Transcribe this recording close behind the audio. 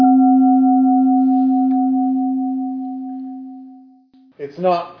it's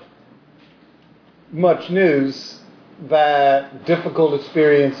not much news that difficult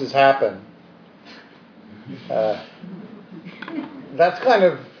experiences happen. That's kind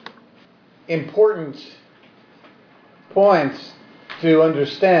of important point to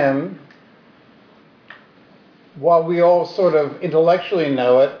understand. While we all sort of intellectually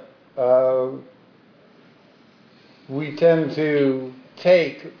know it, we tend to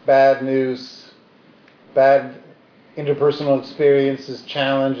take bad news, bad interpersonal experiences,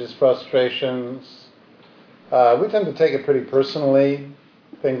 challenges, frustrations. We tend to take it pretty personally,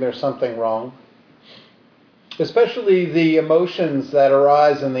 think there's something wrong. Especially the emotions that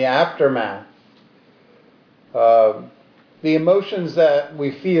arise in the aftermath. The emotions that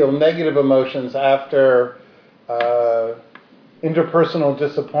we feel, negative emotions after interpersonal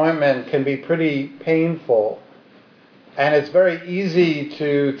disappointment, can be pretty painful. And it's very easy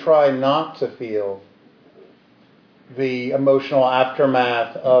to try not to feel the emotional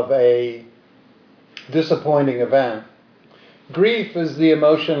aftermath of a disappointing event. Grief is the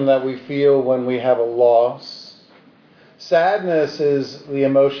emotion that we feel when we have a loss. Sadness is the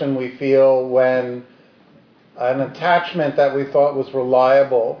emotion we feel when an attachment that we thought was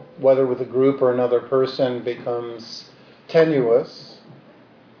reliable, whether with a group or another person, becomes tenuous,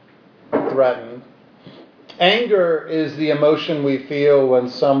 threatened. Anger is the emotion we feel when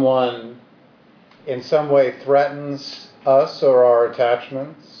someone in some way threatens us or our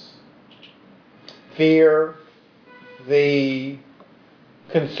attachments. Fear, the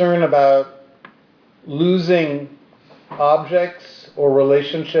concern about losing objects or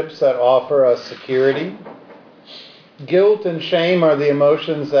relationships that offer us security. Guilt and shame are the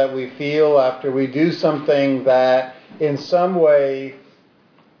emotions that we feel after we do something that in some way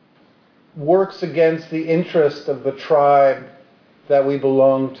works against the interest of the tribe that we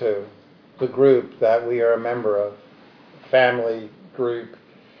belong to, the group that we are a member of, family, group,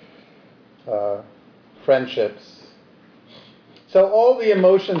 friendships. So all the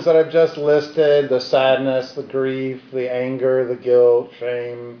emotions that I've just listed, the sadness, the grief, the anger, the guilt,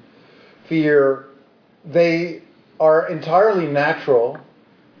 shame, fear, they are entirely natural,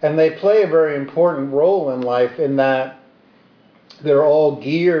 and they play a very important role in life in that they're all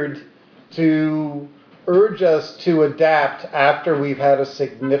geared to urge us to adapt after we've had a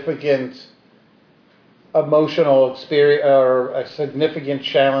significant emotional experience or a significant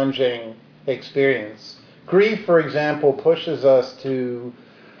challenging experience. Grief, for example, pushes us to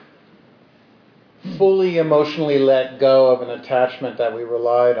fully emotionally let go of an attachment that we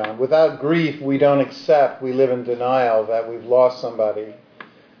relied on. Without grief, we don't accept, we live in denial that we've lost somebody.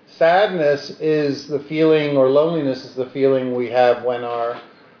 Sadness is the feeling, or loneliness is the feeling we have when our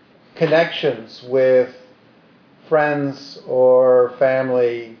connections with friends or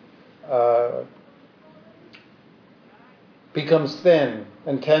family becomes thin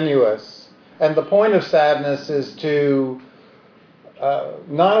and tenuous. And the point of sadness is to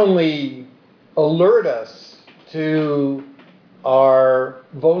not only alert us to our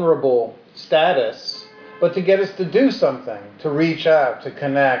vulnerable status, but to get us to do something, to reach out, to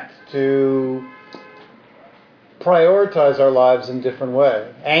connect, to prioritize our lives in a different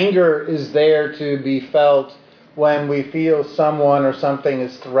way. Anger is there to be felt when we feel someone or something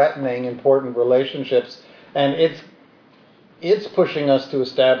is threatening important relationships, and it's pushing us to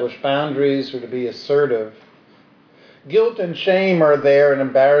establish boundaries or to be assertive. Guilt and shame are there, and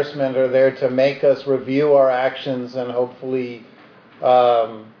embarrassment are there to make us review our actions and hopefully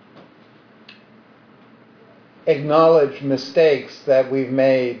acknowledge mistakes that we've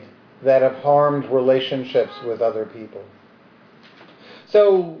made that have harmed relationships with other people.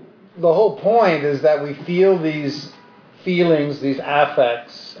 So the whole point is that we feel these feelings, these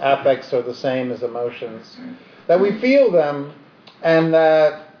affects. Affects are the same as emotions. That we feel them and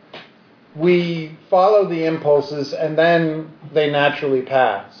that we follow the impulses and then they naturally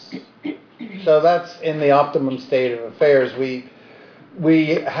pass. So that's in the optimum state of affairs.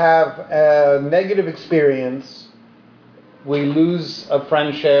 We have a negative experience, we lose a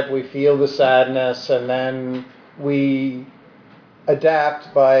friendship, we feel the sadness, and then we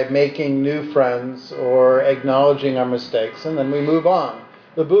adapt by making new friends or acknowledging our mistakes, and then we move on.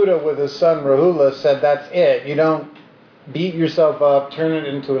 The Buddha with his son Rahula said that's it. You don't beat yourself up, turn it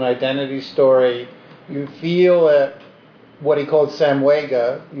into an identity story. You feel it, what he called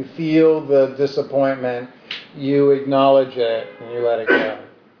samvega. You feel the disappointment, you acknowledge it, and you let it go.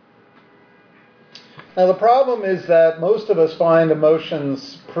 Now the problem is that most of us find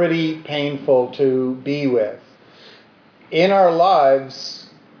emotions pretty painful to be with. In our lives,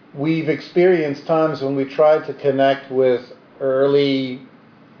 we've experienced times when we tried to connect with early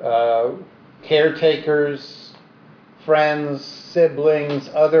caretakers, friends, siblings,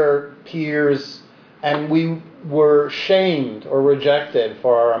 other peers, and we were shamed or rejected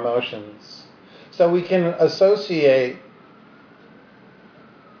for our emotions. So we can associate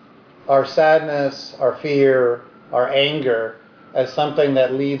our sadness, our fear, our anger as something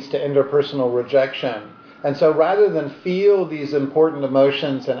that leads to interpersonal rejection. And so rather than feel these important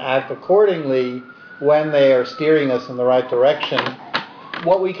emotions and act accordingly when they are steering us in the right direction,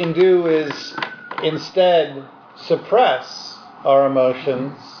 what we can do is instead suppress our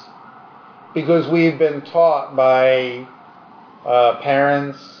emotions because we've been taught by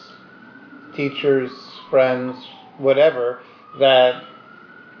parents, teachers, friends, whatever, that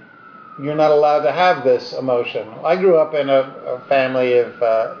you're not allowed to have this emotion. I grew up in a family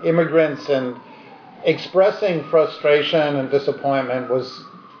of immigrants, and expressing frustration and disappointment was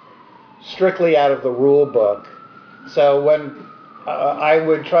strictly out of the rule book. So when I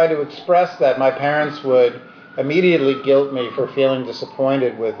would try to express that, my parents would immediately guilt me for feeling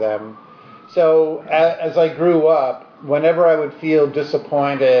disappointed with them. So as I grew up, whenever I would feel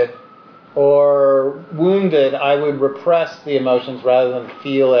disappointed or wounded, I would repress the emotions rather than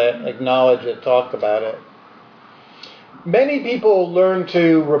feel it, acknowledge it, talk about it. Many people learn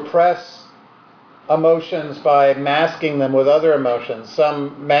to repress emotions by masking them with other emotions.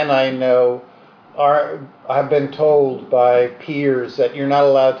 Some men I know have been told by peers that you're not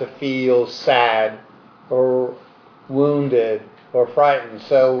allowed to feel sad or wounded or frightened.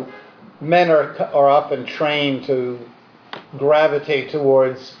 So men are often trained to gravitate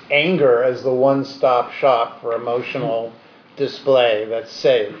towards anger as the one-stop shop for emotional display that's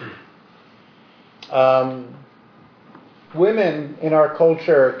safe. Women in our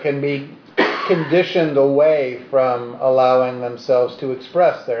culture can be conditioned away from allowing themselves to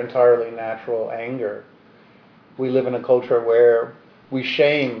express their entirely natural anger. We live in a culture where we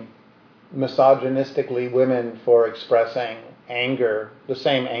shame misogynistically women for expressing anger, the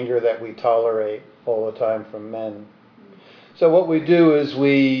same anger that we tolerate all the time from men. So what we do is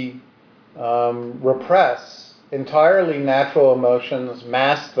we repress entirely natural emotions,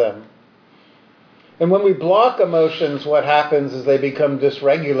 mask them. And when we block emotions, what happens is they become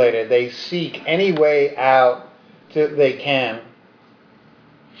dysregulated. They seek any way out they can.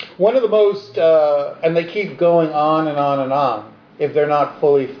 One of the most, and they keep going on and on and on if they're not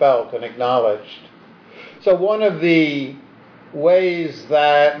fully felt and acknowledged. So one of the ways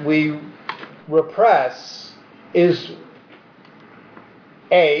that we repress is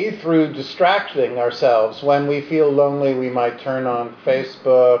through distracting ourselves. When we feel lonely, we might turn on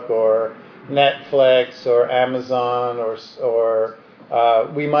Facebook or Netflix or Amazon, or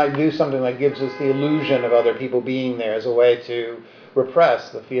we might do something that gives us the illusion of other people being there as a way to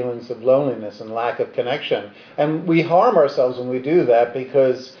repress the feelings of loneliness and lack of connection. And we harm ourselves when we do that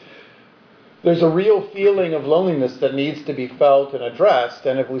because there's a real feeling of loneliness that needs to be felt and addressed.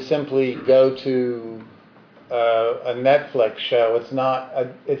 And if we simply go to a Netflix show,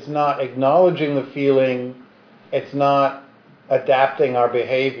 it's not acknowledging the feeling, it's not adapting our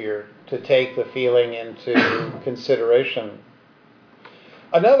behavior to take the feeling into consideration.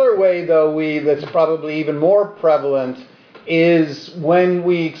 Another way, though, that's probably even more prevalent is when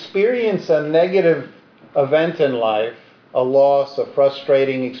we experience a negative event in life, a loss, a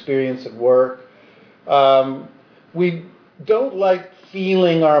frustrating experience at work, we don't like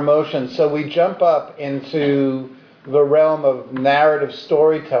feeling our emotions, so we jump up into the realm of narrative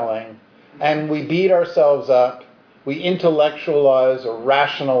storytelling and we beat ourselves up. We intellectualize or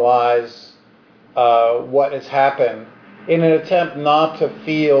rationalize what has happened in an attempt not to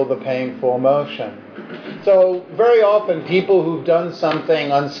feel the painful emotion. So very often people who've done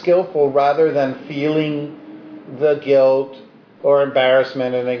something unskillful, rather than feeling the guilt or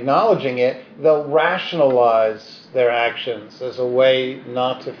embarrassment and acknowledging it, they'll rationalize their actions as a way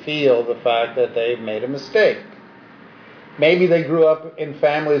not to feel the fact that they've made a mistake. Maybe they grew up in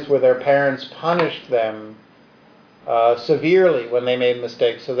families where their parents punished them severely when they made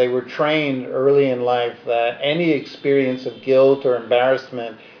mistakes, so they were trained early in life that any experience of guilt or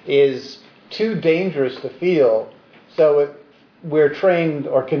embarrassment is too dangerous to feel. So we're trained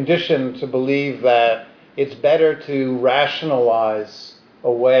or conditioned to believe that it's better to rationalize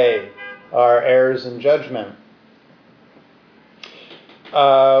away our errors in judgment.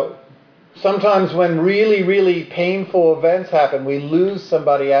 Sometimes when really, really painful events happen, we lose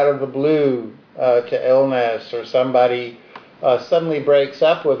somebody out of the blue to illness, or somebody suddenly breaks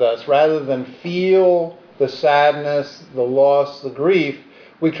up with us. Rather than feel the sadness, the loss, the grief,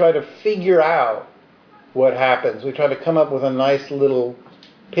 we try to figure out what happens. We try to come up with a nice little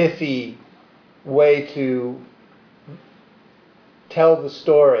pithy way to tell the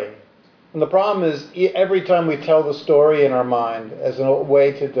story And the problem is every time we tell the story in our mind as a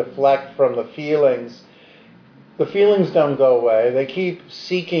way to deflect from the feelings don't go away. They keep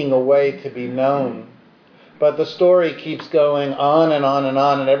seeking a way to be known. But the story keeps going on and on and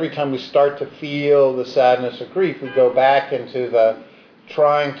on, and every time we start to feel the sadness or grief, we go back into the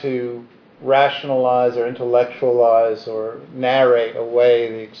trying to rationalize or intellectualize or narrate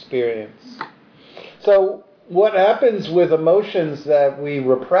away the experience. So what happens with emotions that we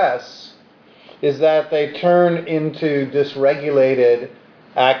repress is that they turn into dysregulated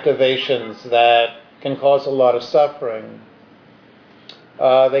activations that can cause a lot of suffering.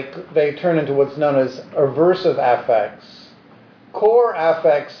 They turn into what's known as aversive affects. Core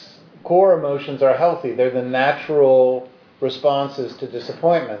emotions are healthy. They're the natural responses to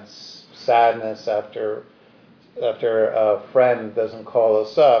disappointments. Sadness after a friend doesn't call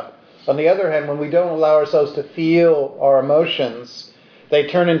us up. On the other hand, when we don't allow ourselves to feel our emotions, they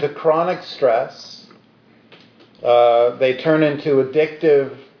turn into chronic stress. They turn into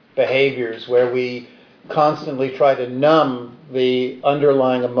addictive behaviors where we constantly try to numb the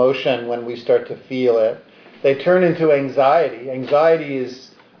underlying emotion when we start to feel it. They turn into anxiety. Anxiety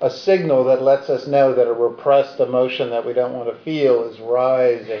is a signal that lets us know that a repressed emotion that we don't want to feel is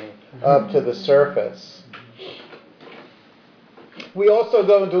rising up to the surface. We also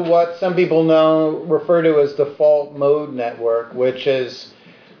go into what some people refer to as default mode network, which is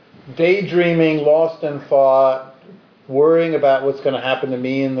daydreaming, lost in thought, worrying about what's going to happen to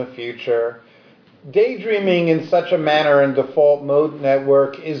me in the future. Daydreaming in such a manner in default mode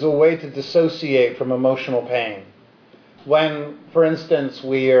network is a way to dissociate from emotional pain. When, for instance,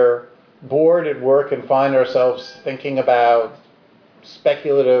 we're bored at work and find ourselves thinking about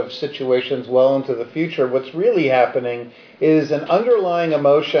speculative situations well into the future, what's really happening is an underlying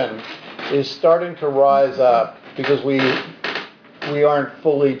emotion is starting to rise up because we aren't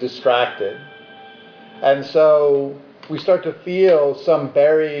fully distracted. And so we start to feel some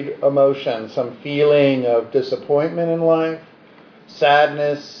buried emotion, some feeling of disappointment in life,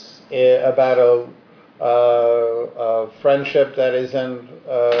 sadness about a friendship that isn't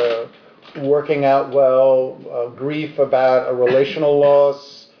working out well, grief about a relational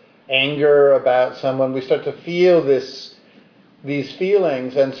loss, anger about someone. We start to feel these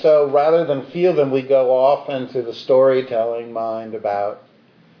feelings, and so rather than feel them, we go off into the storytelling mind about,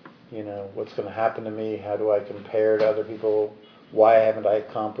 what's going to happen to me? How do I compare to other people? Why haven't I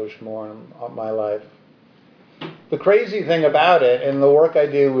accomplished more in my life? The crazy thing about it, and the work I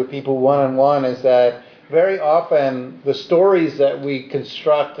do with people one-on-one, is that very often the stories that we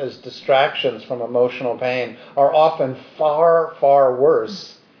construct as distractions from emotional pain are often far, far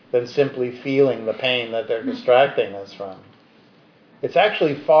worse than simply feeling the pain that they're distracting us from. It's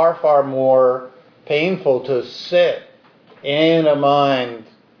actually far, far more painful to sit in a mind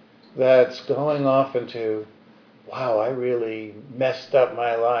that's going off into, wow, I really messed up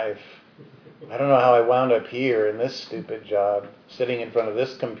my life. I don't know how I wound up here in this stupid job, sitting in front of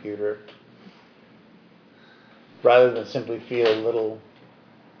this computer, rather than simply feel a little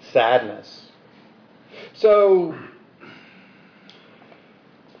sadness. So,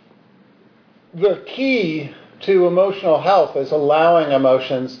 the key to emotional health is allowing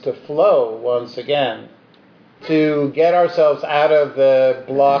emotions to flow once again, to get ourselves out of the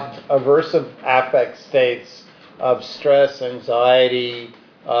blocked aversive affect states of stress, anxiety,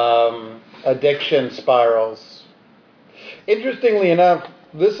 addiction spirals. Interestingly enough,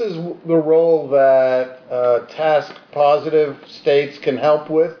 this is the role that task positive states can help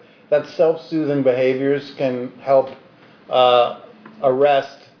with, that self-soothing behaviors can help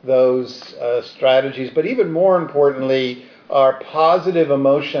arrest those strategies. But even more importantly, are positive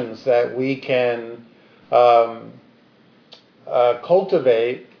emotions that we can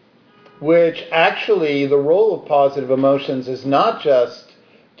cultivate, which actually the role of positive emotions is not just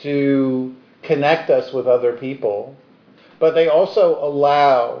to connect us with other people, but they also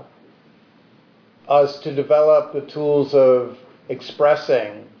allow us to develop the tools of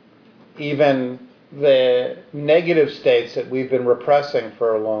expressing even the negative states that we've been repressing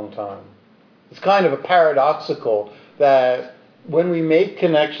for a long time. It's kind of a paradoxical that when we make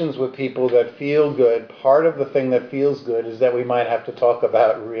connections with people that feel good, part of the thing that feels good is that we might have to talk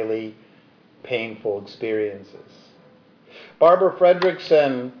about really painful experiences. Barbara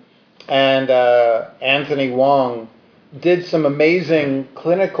Fredrickson and Anthony Wong did some amazing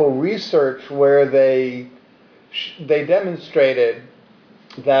clinical research where they demonstrated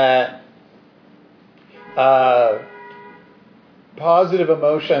that positive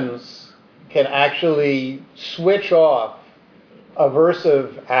emotions can actually switch off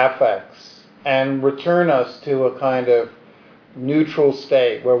aversive affects and return us to a kind of neutral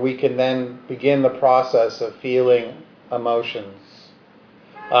state where we can then begin the process of feeling emotions.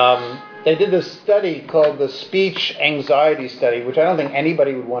 They did this study called the speech anxiety study, which I don't think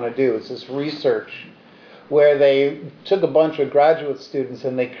anybody would want to do. It's this research where they took a bunch of graduate students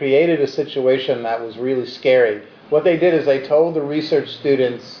and they created a situation that was really scary. What they did is they told the research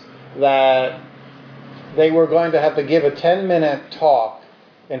students that they were going to have to give a 10-minute talk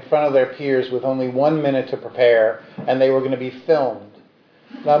in front of their peers with only 1 minute to prepare, and they were going to be filmed.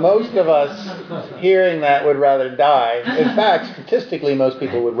 Now, most of us hearing that would rather die. In fact, statistically, most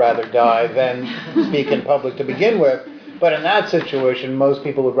people would rather die than speak in public to begin with. But in that situation, most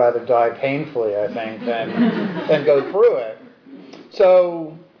people would rather die painfully, I think, than go through it.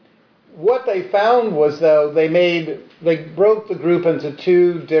 So what they found was, though, they broke the group into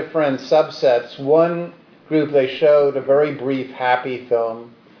two different subsets. One group, they showed a very brief happy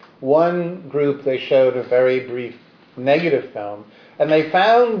film. One group, they showed a very brief negative film. And they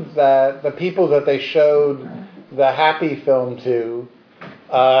found that the people that they showed the happy film to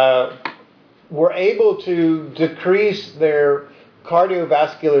were able to decrease their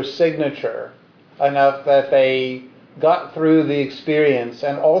cardiovascular signature enough that they got through the experience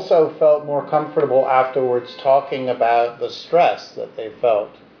and also felt more comfortable afterwards talking about the stress that they felt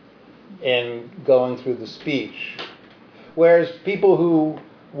in going through the speech. Whereas people who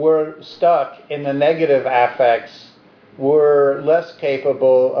were stuck in the negative affects were less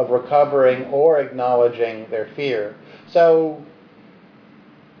capable of recovering or acknowledging their fear. So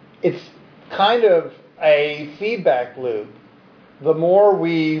it's kind of a feedback loop. The more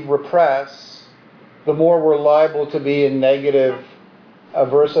we repress, the more we're liable to be in negative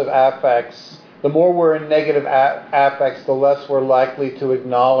aversive affects. The more we're in negative affects, the less we're likely to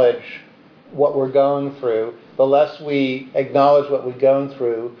acknowledge what we're going through. The less we acknowledge what we're going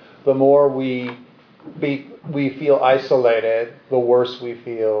through, the more we feel isolated, the worse we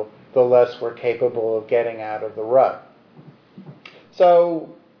feel, the less we're capable of getting out of the rut.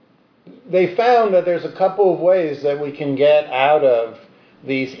 So they found that there's a couple of ways that we can get out of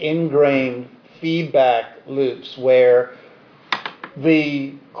these ingrained feedback loops where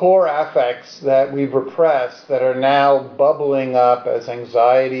the core affects that we've repressed that are now bubbling up as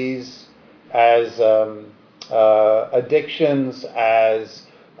anxieties, as addictions, as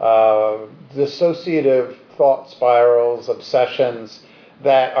dissociative thought spirals, obsessions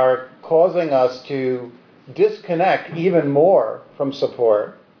that are causing us to disconnect even more from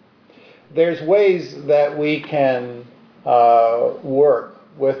support. There's ways that we can work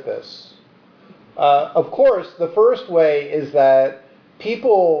with this. Of course, the first way is that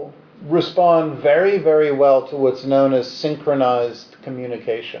people respond very, very well to what's known as synchronized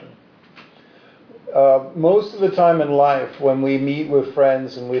communication. Most of the time in life, when we meet with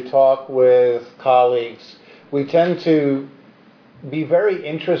friends and we talk with colleagues, we tend to be very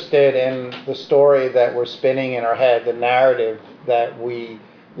interested in the story that we're spinning in our head, the narrative that we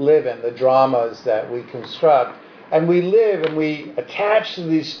live in, the dramas that we construct. And we live and we attach to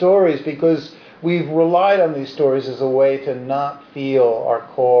these stories because we've relied on these stories as a way to not feel our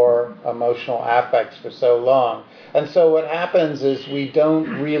core emotional affects for so long. And so what happens is we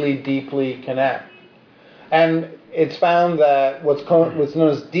don't really deeply connect. And it's found that what's known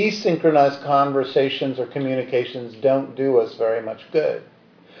as desynchronized conversations or communications don't do us very much good.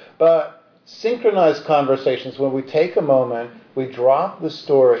 But synchronized conversations, when we take a moment, we drop the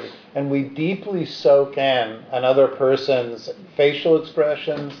story, and we deeply soak in another person's facial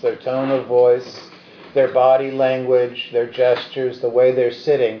expressions, their tone of voice, their body language, their gestures, the way they're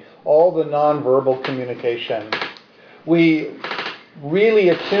sitting, all the nonverbal communication. We really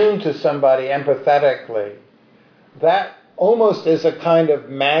attune to somebody empathetically. That almost is a kind of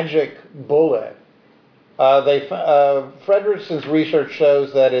magic bullet. Fredrickson's research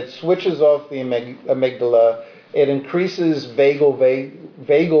shows that it switches off the amygdala. It increases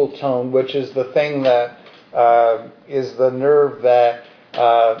vagal tone, which is the thing that is the nerve that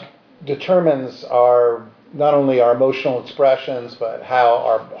determines not only our emotional expressions, but how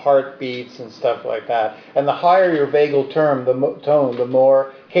our heart beats and stuff like that. And the higher your vagal tone, the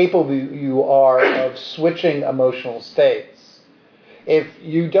more capable you are of switching emotional states. If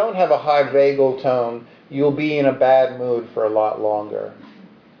you don't have a high vagal tone, you'll be in a bad mood for a lot longer.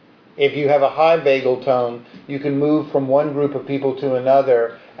 If you have a high vagal tone, you can move from one group of people to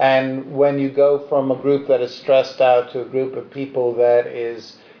another, and when you go from a group that is stressed out to a group of people that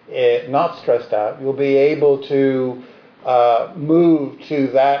is not stressed out, you'll be able to move to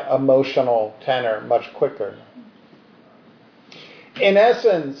that emotional tenor much quicker. In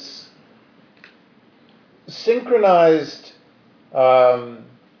essence, synchronized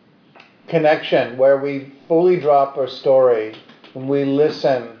connection where we fully drop our story and we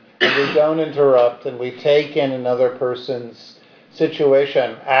listen and we don't interrupt and we take in another person's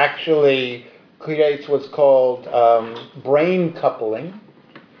situation actually creates what's called brain coupling.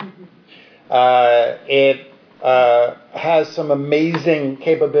 It has some amazing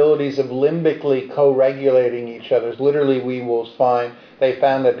capabilities of limbically co-regulating each other. Literally, they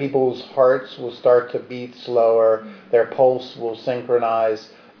found that people's hearts will start to beat slower, their pulse will synchronize,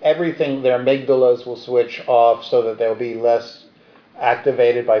 everything, their amygdalas will switch off so that they'll be less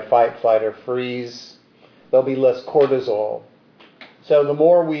activated by fight, flight, or freeze. There'll be less cortisol. So the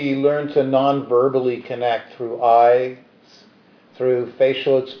more we learn to non-verbally connect through eyes, through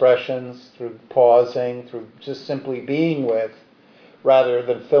facial expressions, through pausing, through just simply being with, rather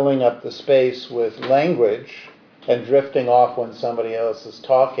than filling up the space with language and drifting off when somebody else is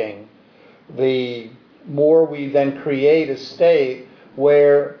talking, the more we then create a state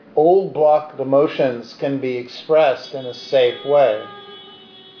where old blocked emotions can be expressed in a safe way.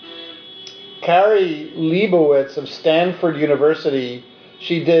 Carrie Leibowitz of Stanford University,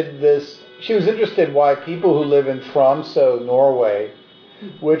 she was interested why people who live in Tromsø, Norway,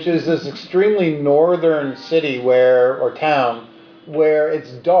 which is this extremely northern city or town where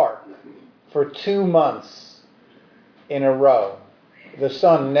it's dark for 2 months in a row. The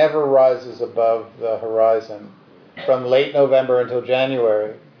sun never rises above the horizon from late November until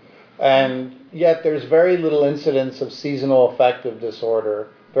January. And yet there's very little incidence of seasonal affective disorder,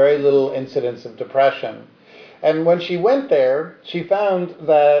 very little incidence of depression. And when she went there, she found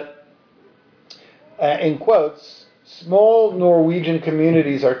that, in quotes, small Norwegian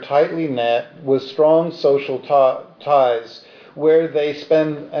communities are tightly knit with strong social ties where they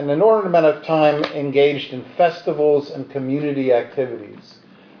spend an inordinate amount of time engaged in festivals and community activities.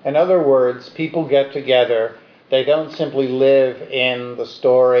 In other words, people get together. They don't simply live in the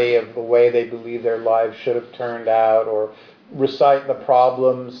story of the way they believe their lives should have turned out or recite the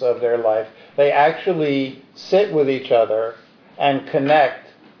problems of their life. They actually sit with each other and connect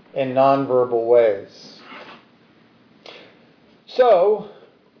in nonverbal ways. So,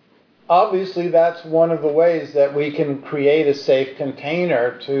 obviously that's one of the ways that we can create a safe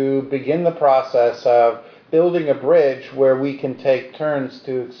container to begin the process of building a bridge where we can take turns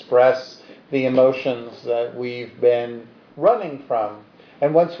to express the emotions that we've been running from.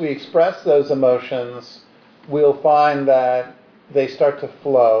 And once we express those emotions, we'll find that they start to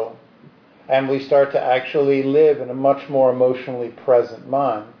flow and we start to actually live in a much more emotionally present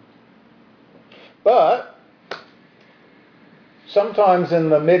mind. But sometimes in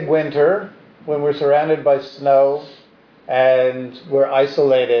the midwinter, when we're surrounded by snow and we're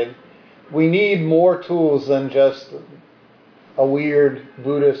isolated, we need more tools than just a weird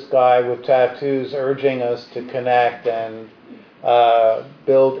Buddhist guy with tattoos urging us to connect and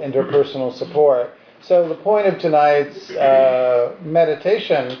build interpersonal support. So the point of tonight's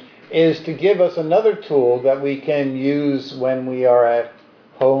meditation is to give us another tool that we can use when we are at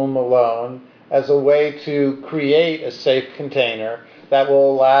home alone as a way to create a safe container that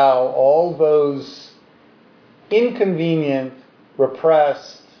will allow all those inconvenient,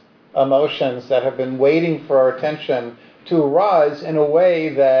 repressed emotions that have been waiting for our attention to arise in a way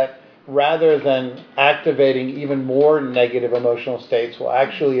that, rather than activating even more negative emotional states, will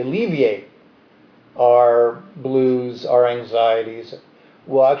actually alleviate our blues, our anxieties,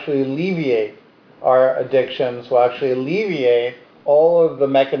 will actually alleviate our addictions, will actually alleviate all of the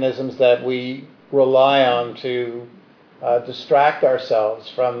mechanisms that we rely on to distract ourselves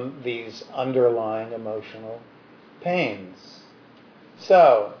from these underlying emotional pains.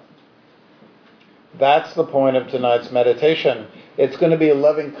 So, that's the point of tonight's meditation. It's going to be a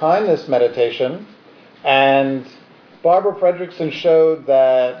loving kindness meditation, and Barbara Fredrickson showed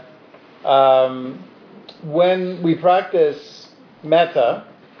that when we practice metta,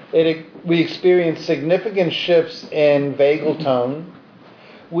 we experience significant shifts in vagal tone.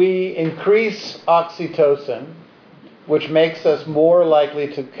 We increase oxytocin, which makes us more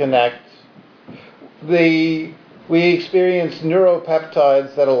likely to connect. We experience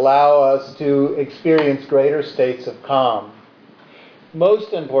neuropeptides that allow us to experience greater states of calm.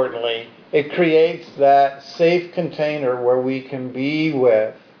 Most importantly, it creates that safe container where we can be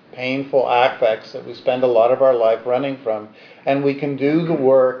with painful affects that we spend a lot of our life running from, and we can do the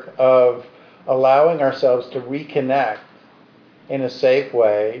work of allowing ourselves to reconnect in a safe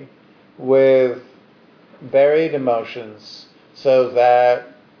way with buried emotions so that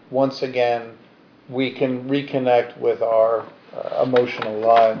once again we can reconnect with our emotional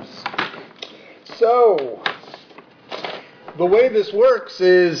lives. So, the way this works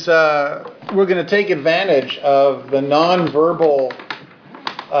is we're going to take advantage of the nonverbal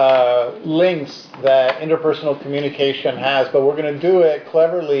links that interpersonal communication has, but we're going to do it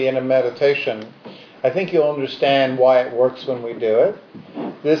cleverly in a meditation. I think you'll understand why it works when we do it.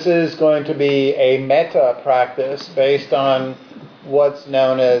 This is going to be a metta practice based on what's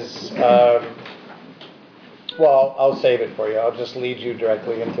known as, well, I'll save it for you. I'll just lead you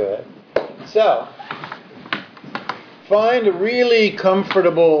directly into it. So, find a really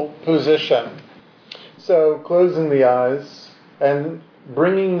comfortable position. So, closing the eyes and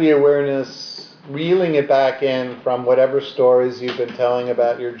bringing the awareness, reeling it back in from whatever stories you've been telling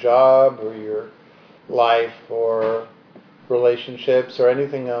about your job or your life or relationships or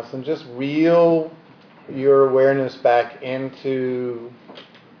anything else, and just reel your awareness back into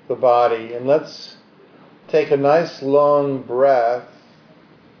the body. And let's take a nice long breath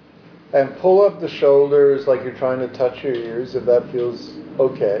and pull up the shoulders like you're trying to touch your ears, if that feels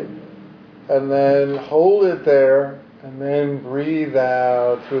okay. And then hold it there, and then breathe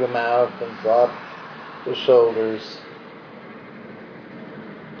out through the mouth and drop the shoulders.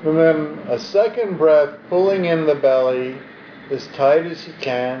 And then a second breath, pulling in the belly as tight as you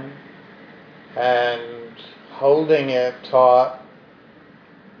can, and holding it taut,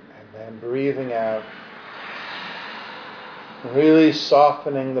 and then breathing out. Really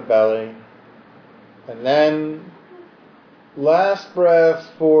softening the belly. And then last breath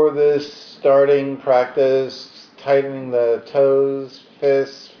for this starting practice, tightening the toes,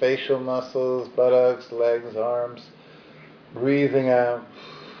 fists, facial muscles, buttocks, legs, arms. Breathing out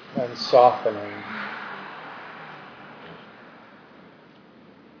and softening.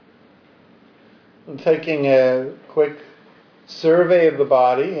 And taking a quick survey of the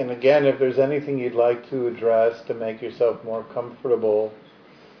body, and again, if there's anything you'd like to address to make yourself more comfortable,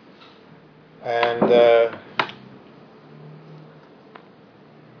 and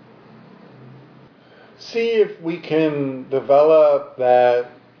see if we can develop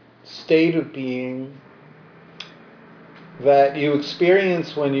that state of being that you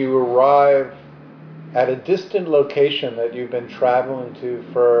experience when you arrive at a distant location that you've been traveling to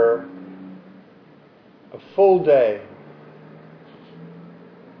for a full day.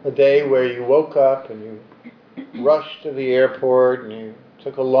 A day where you woke up and you rushed to the airport and you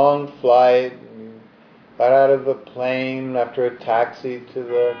took a long flight and you got out of the plane after a taxi to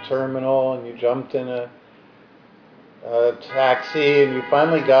the terminal and you jumped in a taxi and you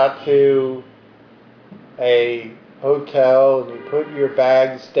finally got to a hotel and you put your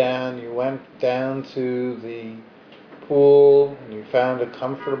bags down, you went down to the pool and you found a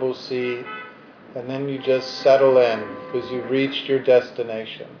comfortable seat. And then you just settle in because you've reached your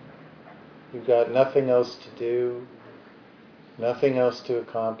destination. You've got nothing else to do, nothing else to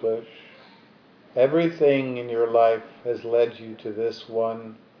accomplish. Everything in your life has led you to this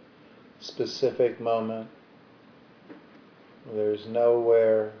one specific moment. There's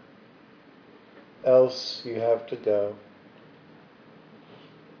nowhere else you have to go.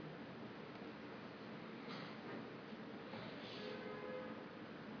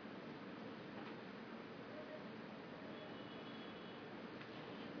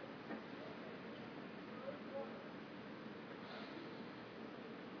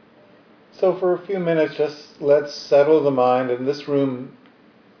 So for a few minutes, just let's settle the mind. And this room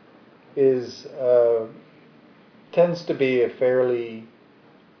tends to be a fairly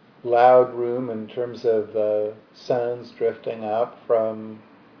loud room in terms of sounds drifting up from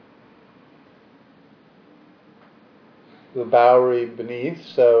the Bowery beneath.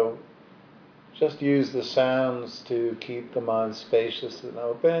 So just use the sounds to keep the mind spacious and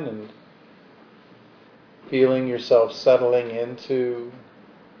open, and feeling yourself settling into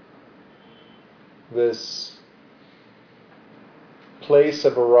this place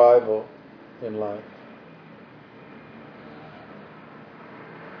of arrival in life.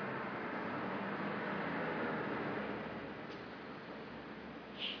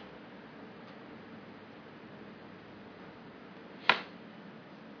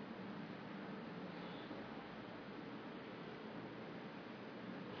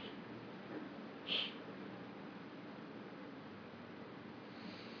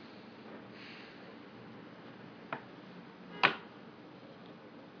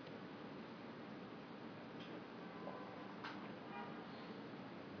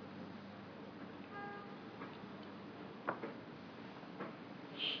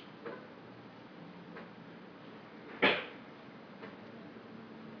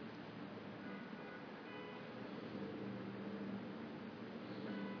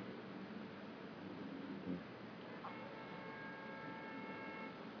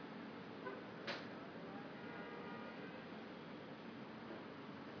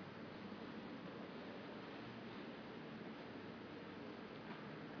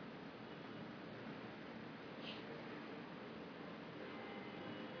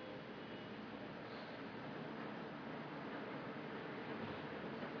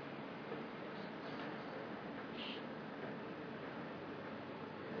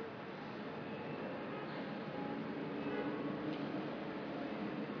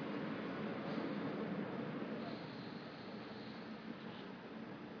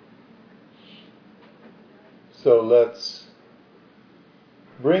 So let's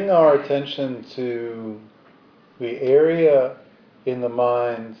bring our attention to the area in the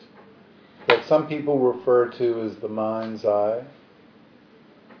mind that some people refer to as the mind's eye.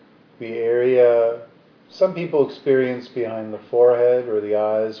 The area some people experience behind the forehead or the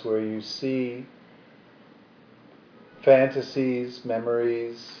eyes, where you see fantasies,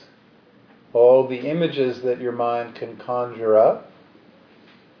 memories, all the images that your mind can conjure up.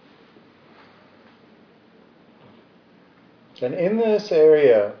 And in this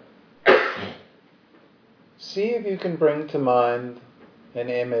area, see if you can bring to mind an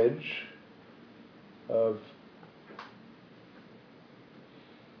image of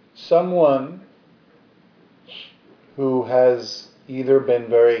someone who has either been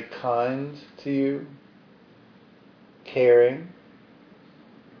very kind to you, caring.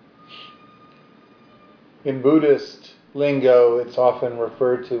 In Buddhist lingo, it's often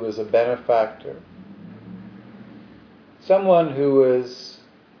referred to as a benefactor. Someone who has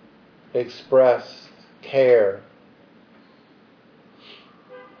expressed care.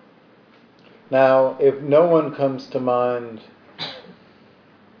 Now, if no one comes to mind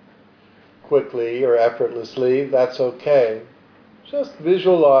quickly or effortlessly, that's okay. Just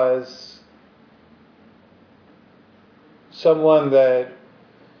visualize someone that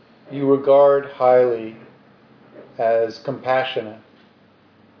you regard highly as compassionate.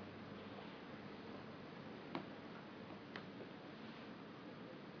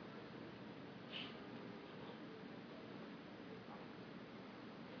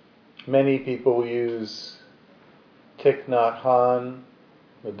 Many people use Thich Nhat Hanh,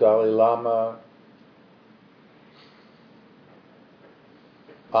 the Dalai Lama,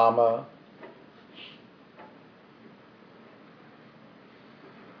 Amma,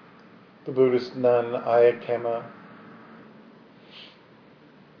 the Buddhist nun Ayya Khema.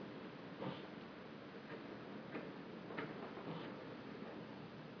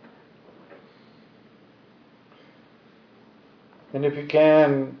 And if you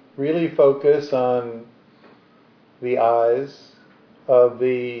can, really focus on the eyes of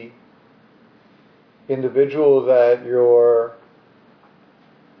the individual that you're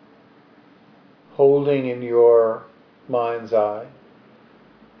holding in your mind's eye.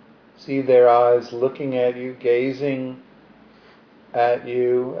 See their eyes looking at you, gazing at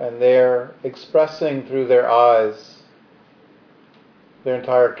you, and they're expressing through their eyes. Their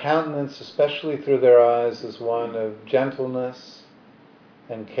entire countenance, especially through their eyes, is one of gentleness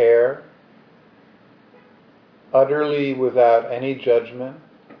and care, utterly without any judgment,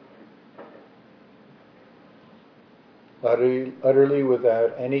 utterly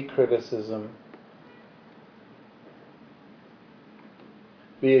without any criticism.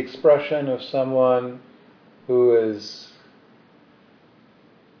 The expression of someone who is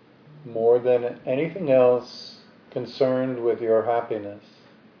more than anything else concerned with your happiness,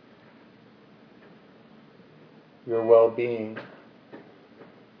 your well-being.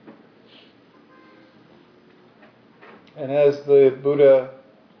 And as the Buddha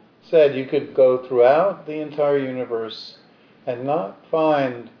said, you could go throughout the entire universe and not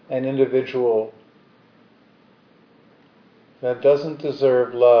find an individual that doesn't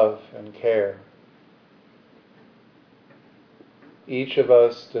deserve love and care. Each of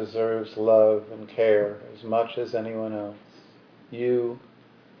us deserves love and care as much as anyone else. You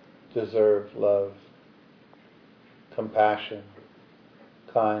deserve love, compassion,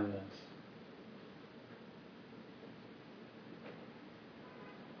 kindness.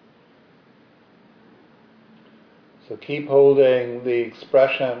 So keep holding the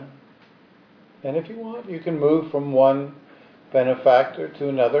expression, and if you want, you can move from one benefactor to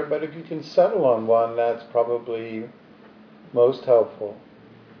another, but if you can settle on one, that's probably most helpful.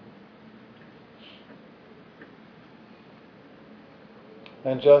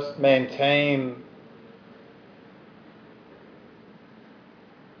 And just maintain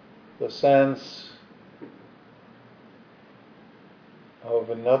the sense of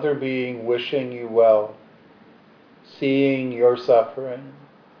another being wishing you well, seeing your suffering,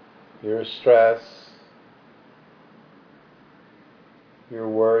 your stress, your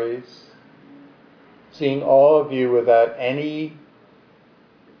worries, seeing all of you without any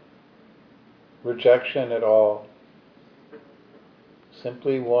rejection at all,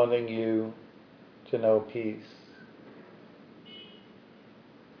 simply wanting you to know peace.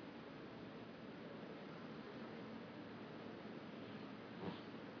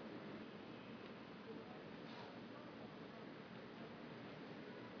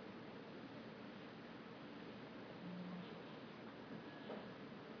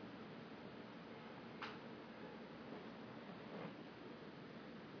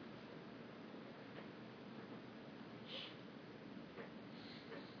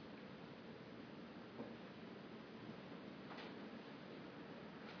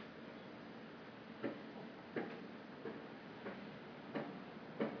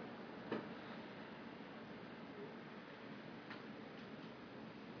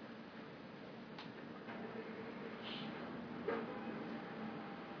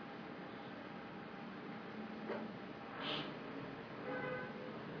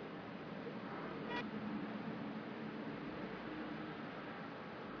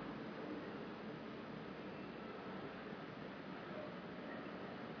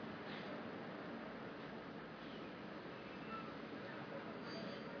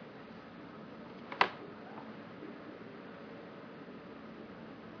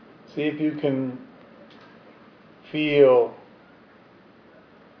 See if you can feel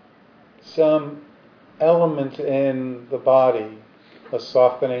some element in the body, a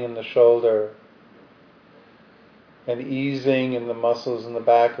softening in the shoulder, an easing in the muscles in the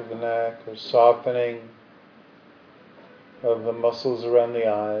back of the neck, or softening of the muscles around the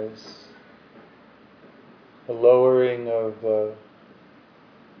eyes, a lowering of the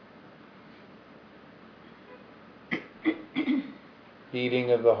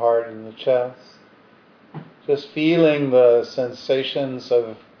beating of the heart in the chest. Just feeling the sensations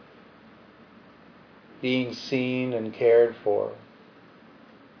of being seen and cared for.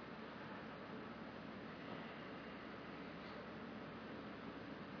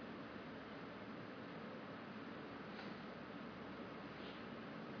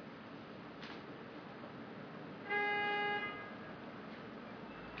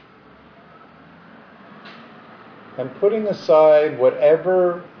 And putting aside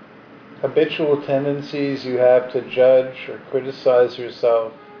whatever habitual tendencies you have to judge or criticize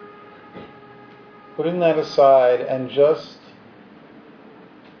yourself, putting that aside and just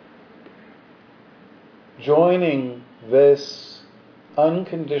joining this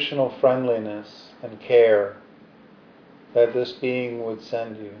unconditional friendliness and care that this being would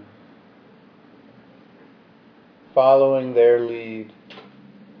send you, following their lead,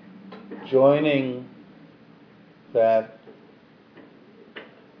 joining that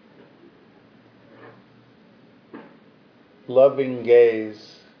loving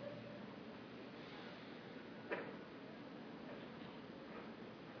gaze.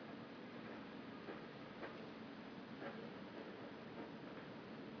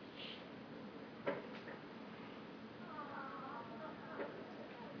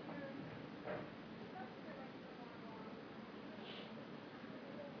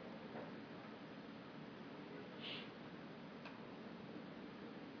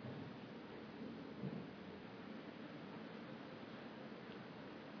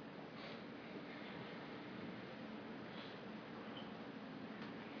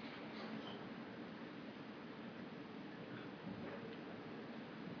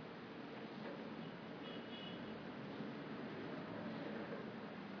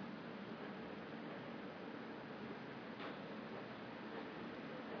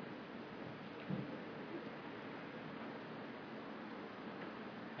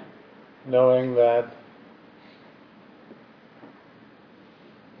 Knowing that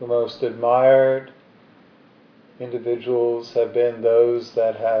the most admired individuals have been those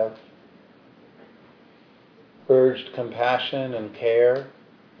that have urged compassion and care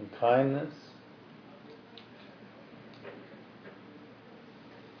and kindness.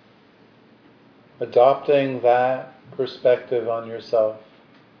 Adopting that perspective on yourself.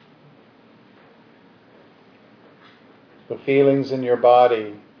 The feelings in your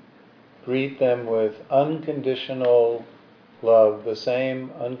body, greet them with unconditional love, the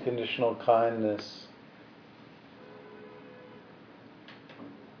same unconditional kindness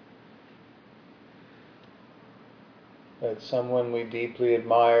that someone we deeply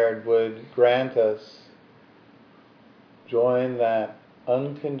admired would grant us. Join that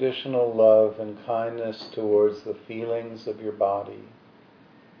unconditional love and kindness towards the feelings of your body,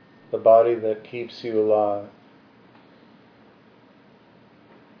 the body that keeps you alive.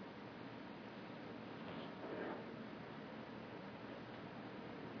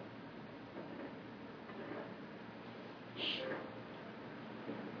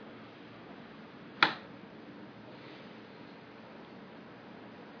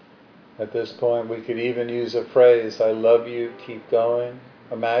 At this point, we could even use a phrase, I love you, keep going,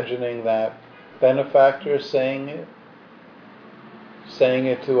 imagining that benefactor saying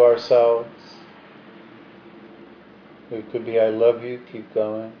it to ourselves. It could be, I love you, keep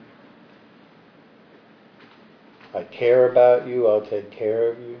going. I care about you, I'll take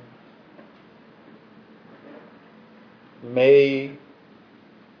care of you. May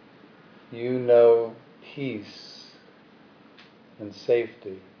you know peace and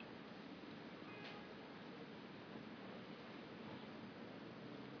safety.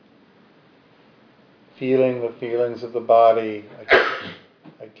 Feeling the feelings of the body.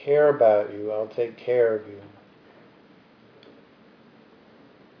 I care about you, I'll take care of you.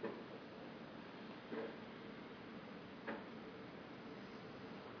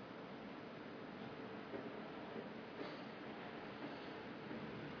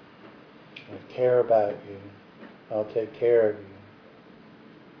 I care about you, I'll take care of you.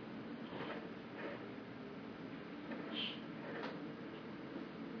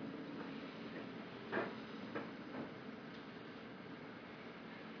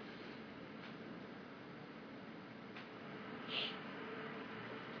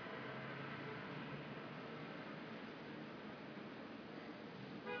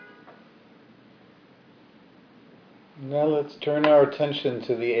 Now let's turn our attention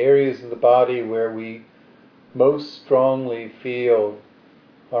to the areas of the body where we most strongly feel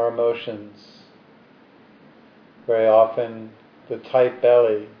our emotions. Very often the tight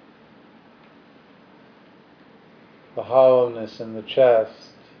belly, the hollowness in the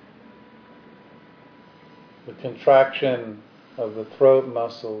chest, the contraction of the throat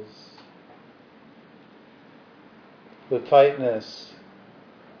muscles, the tightness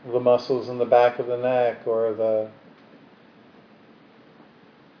of the muscles in the back of the neck, or the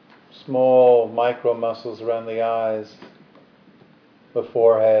small micro muscles around the eyes, the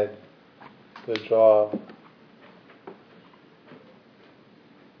forehead, the jaw.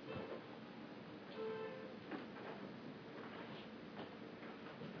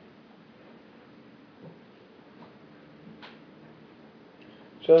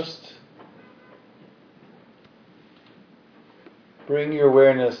 Just bring your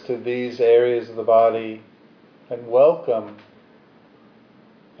awareness to these areas of the body and welcome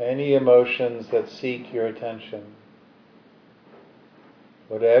any emotions that seek your attention.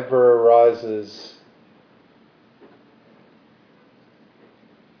 Whatever arises,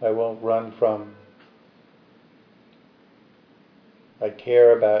 I won't run from. I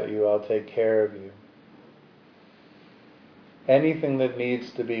care about you, I'll take care of you. Anything that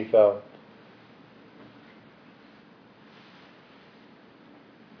needs to be felt.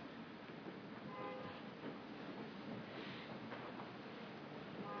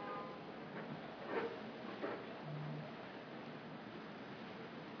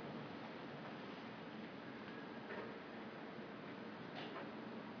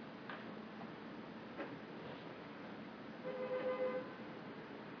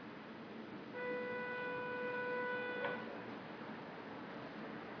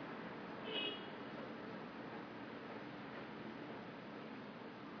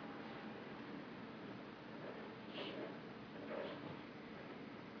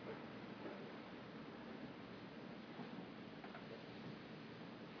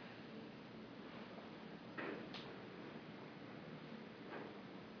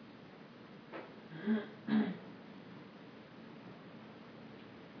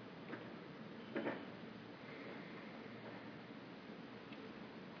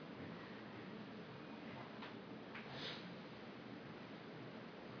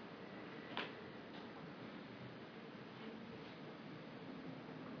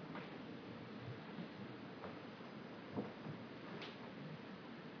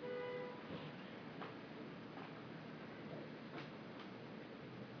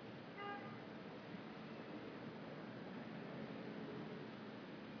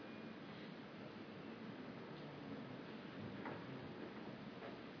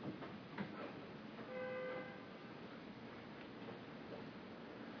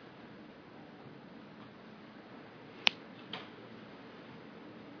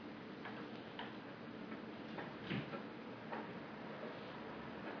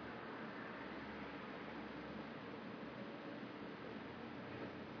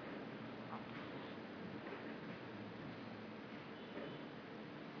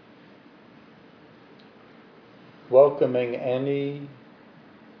 Welcoming any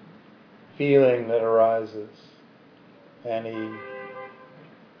feeling that arises, any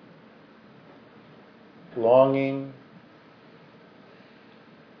longing,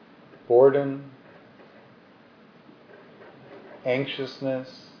 boredom,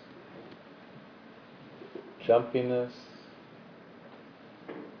 anxiousness, jumpiness,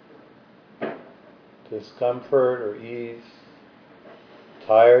 discomfort or ease,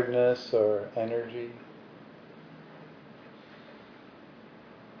 tiredness or energy.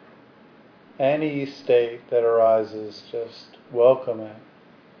 Any state that arises, just welcome it.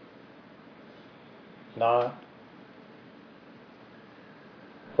 Not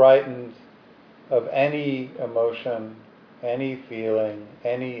frightened of any emotion, any feeling,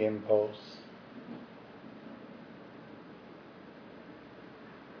 any impulse.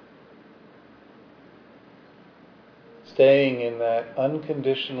 Staying in that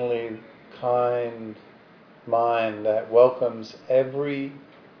unconditionally kind mind that welcomes every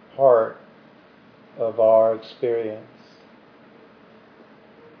part of our experience.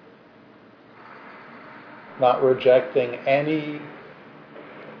 Not rejecting any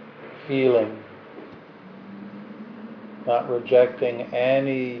feeling, not rejecting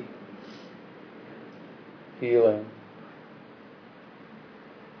any feeling.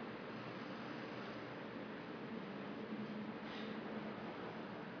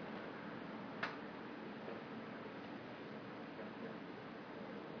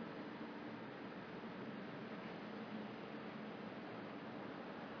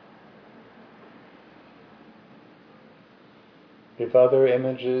 If other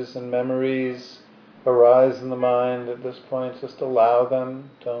images and memories arise in the mind at this point, just allow them,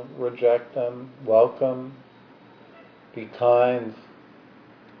 don't reject them, welcome, be kind.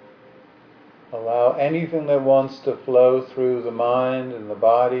 Allow anything that wants to flow through the mind and the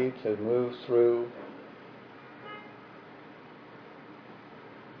body to move through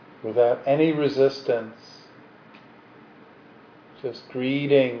without any resistance, just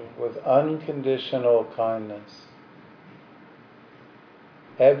greeting with unconditional kindness.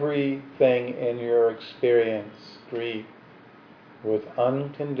 Everything in your experience, greet with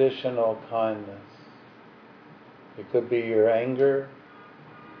unconditional kindness. It could be your anger,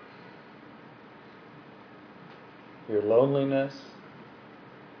 your loneliness,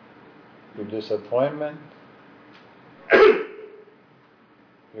 your disappointment,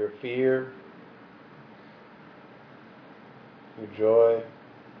 your fear, your joy.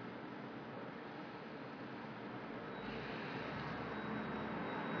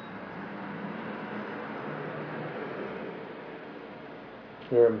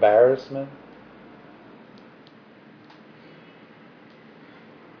 Your embarrassment.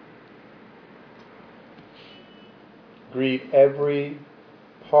 Greet every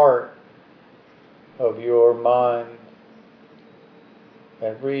part of your mind,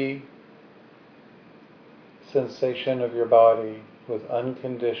 every sensation of your body with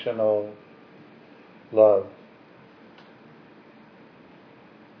unconditional love.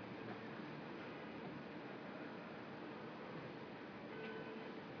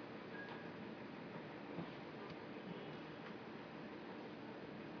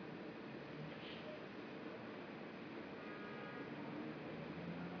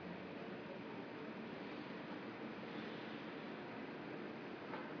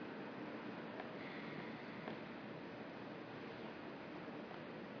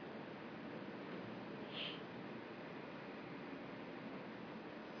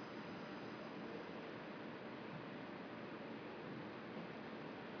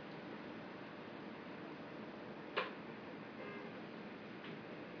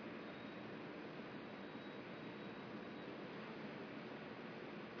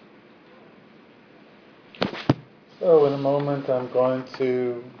 So in a moment I'm going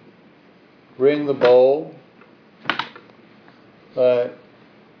to bring the bowl, but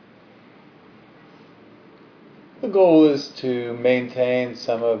the goal is to maintain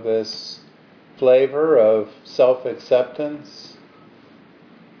some of this flavor of self-acceptance.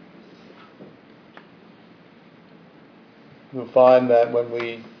 You'll find that when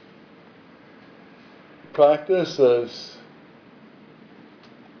we practice this,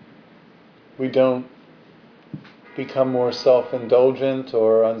 we don't become more self-indulgent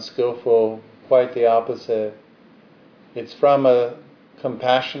or unskillful, quite the opposite. It's from a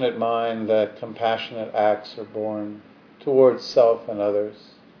compassionate mind that compassionate acts are born towards self and others.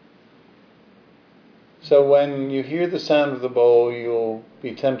 So when you hear the sound of the bowl, you'll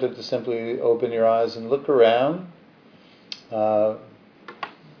be tempted to simply open your eyes and look around. But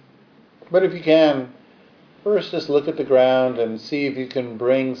if you can, first just look at the ground and see if you can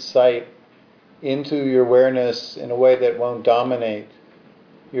bring sight into your awareness in a way that won't dominate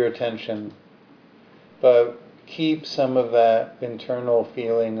your attention, but keep some of that internal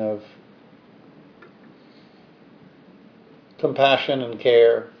feeling of compassion and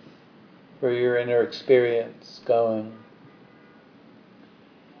care for your inner experience going.